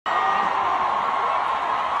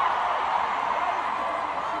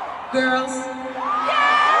Girls.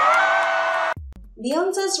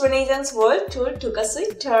 Beyonce's Renaissance World Tour took a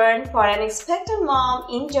sweet turn for an expectant mom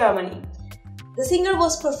in Germany. The singer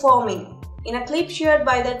was performing. In a clip shared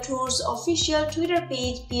by the tour's official Twitter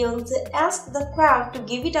page, Beyonce asked the crowd to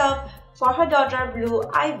give it up for her daughter Blue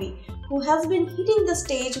Ivy, who has been hitting the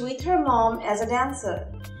stage with her mom as a dancer.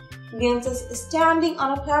 Beyonce is standing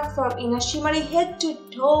on a platform in a shimmery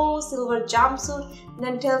head-to-toe silver jumpsuit,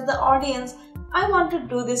 then tells the audience, "I want to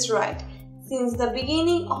do this right. Since the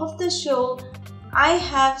beginning of the show, I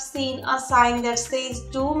have seen a sign that says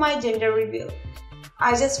do my gender reveal.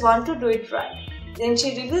 I just want to do it right." Then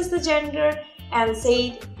she reveals the gender and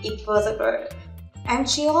said it was a girl. And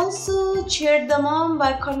she also cheered the mom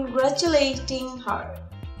by congratulating her.